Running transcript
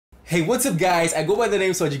Hey, what's up guys? I go by the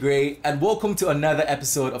name Soji Gray and welcome to another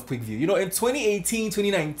episode of Quick View. You know, in 2018,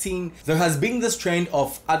 2019, there has been this trend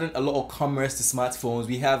of adding a lot of cameras to smartphones.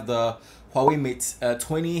 We have the Huawei Mate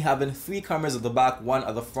 20 having 3 cameras at the back, 1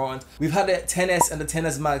 at the front. We've had the 10s and the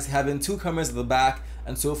 10s Max having 2 cameras at the back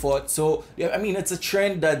and so forth. So yeah, I mean, it's a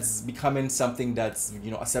trend that's becoming something that's,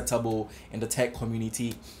 you know, acceptable in the tech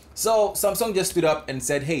community. So Samsung just stood up and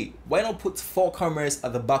said, hey, why not put 4 cameras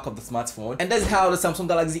at the back of the smartphone? And that's how the Samsung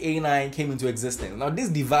Galaxy A9 came into existence. Now this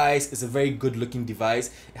device is a very good looking device.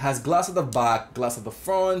 It has glass at the back, glass at the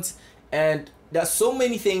front, and there's so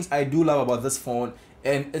many things I do love about this phone.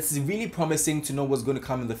 And it's really promising to know what's going to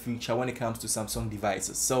come in the future when it comes to Samsung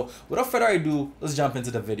devices. So without further ado, let's jump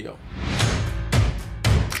into the video.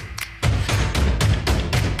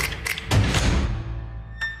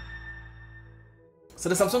 So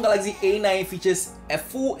the Samsung Galaxy A9 features a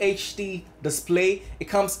full HD display. It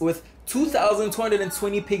comes with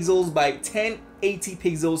 2220 pixels by 1080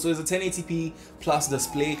 pixels, so it's a 1080p plus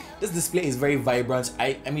display. This display is very vibrant.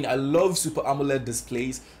 I mean, I love Super AMOLED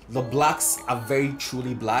displays. The blacks are very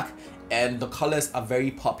truly black and the colors are very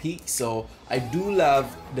poppy, so I do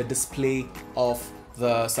love the display of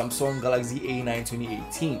the Samsung Galaxy A9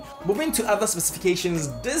 2018. Moving to other specifications,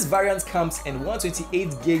 this variant comes in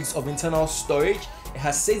 128 gigs of internal storage. It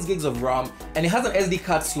has 6 gigs of RAM and it has an SD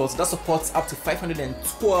card slot that supports up to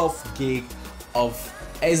 512 gig of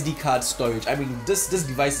SD card storage. I mean, this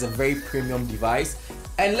device is a very premium device.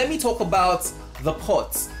 And let me talk about the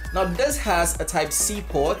ports. Now this has a Type-C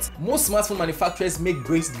port. Most smartphone manufacturers make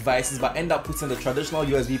great devices but end up putting the traditional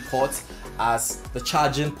USB port as the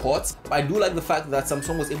charging port. But I do like the fact that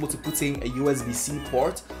Samsung was able to put in a USB-C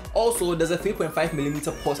port. Also, there's a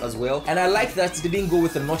 3.5mm port as well. And I like that they didn't go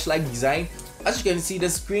with a notch-like design. As you can see, the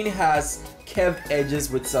screen has curved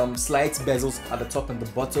edges with some slight bezels at the top and the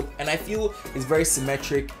bottom, and I feel it's very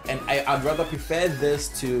symmetric, and I'd rather prefer this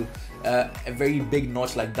to a very big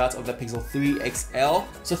notch like that of the Pixel 3 XL.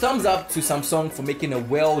 So thumbs up to Samsung for making a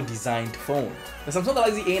well-designed phone. The Samsung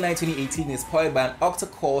Galaxy A9 2018 is powered by an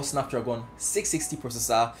octa-core Snapdragon 660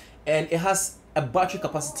 processor, and it has a battery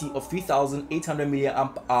capacity of 3800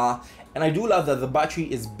 mAh, and I do love that the battery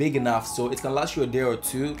is big enough so it can last you a day or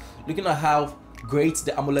two. Looking at how great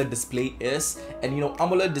the AMOLED display is, and you know,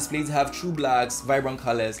 AMOLED displays have true blacks, vibrant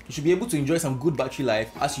colors. You should be able to enjoy some good battery life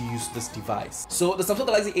as you use this device. So the Samsung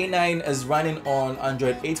Galaxy A9 is running on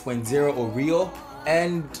Android 8.0 Oreo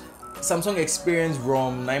and Samsung Experience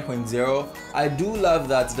ROM 9.0. I do love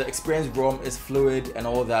that the Experience ROM is fluid and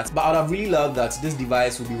all that, but I'd have really loved that this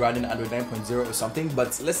device will be running Android 9.0 or something.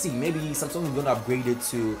 But let's see, maybe Samsung is going to upgrade it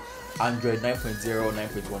to Android 9.0 or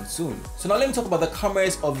 9.1 soon. So now let me talk about the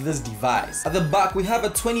cameras of this device. At the back, we have a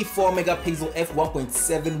 24 megapixel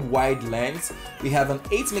f1.7 wide lens. We have an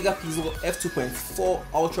 8 megapixel f2.4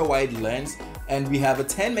 ultra wide lens, and we have a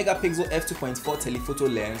 10 megapixel f2.4 telephoto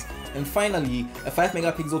lens, and finally a 5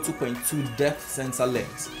 megapixel 2.2 depth sensor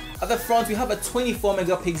lens. At the front, we have a 24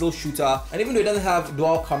 megapixel shooter, and even though it doesn't have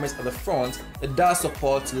dual cameras at the front, it does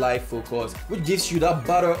support live focus, which gives you that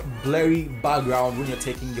better blurry background when you're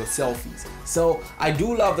taking your selfies. So I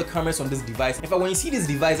do love the cameras on this device. In fact, when you see this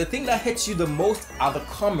device, the thing that hits you the most are the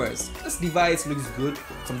cameras. This device looks good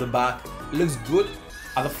from the back, it looks good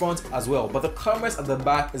at the front as well, but the cameras at the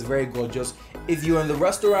back is very gorgeous. If you're in the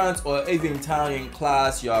restaurant or if you're in town, you're in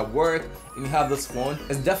class, you're at work, and you have this phone,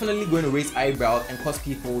 it's definitely going to raise eyebrows and cause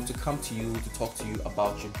people to come to you to talk to you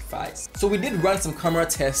about your device. So we did run some camera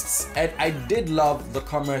tests, and I did love the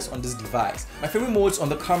cameras on this device. My favorite modes on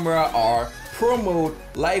the camera are Pro Mode,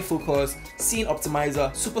 Live Focus, Scene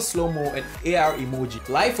Optimizer, Super Slow-Mo, and AR Emoji.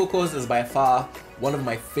 Live Focus is by far one of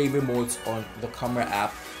my favorite modes on the camera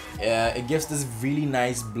app. It gives this really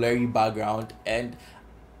nice blurry background, and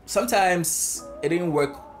sometimes it didn't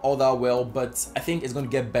work all that well, but I think it's going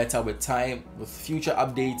to get better with time. With future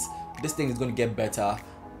updates, this thing is going to get better.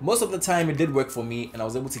 Most of the time it did work for me and I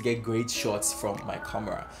was able to get great shots from my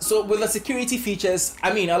camera. So with the security features,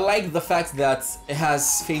 I mean, I like the fact that it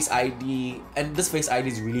has Face ID, and this Face ID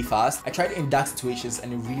is really fast. I tried it in dark situations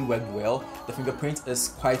and it really worked well. The fingerprint is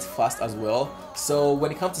quite fast as well. So when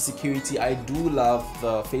it comes to security, I do love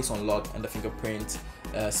the face unlock and the fingerprint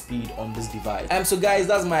speed on this device. So guys,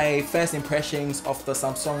 that's my first impressions of the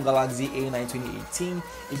Samsung Galaxy A9 2018.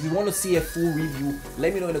 If you want to see a full review,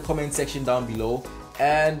 let me know in the comment section down below.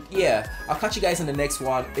 And yeah, I'll catch you guys in the next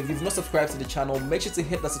one. If you've not subscribed to the channel, make sure to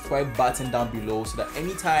hit the subscribe button down below so that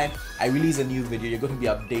anytime I release a new video, you're going to be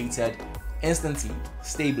updated instantly.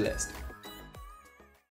 Stay blessed.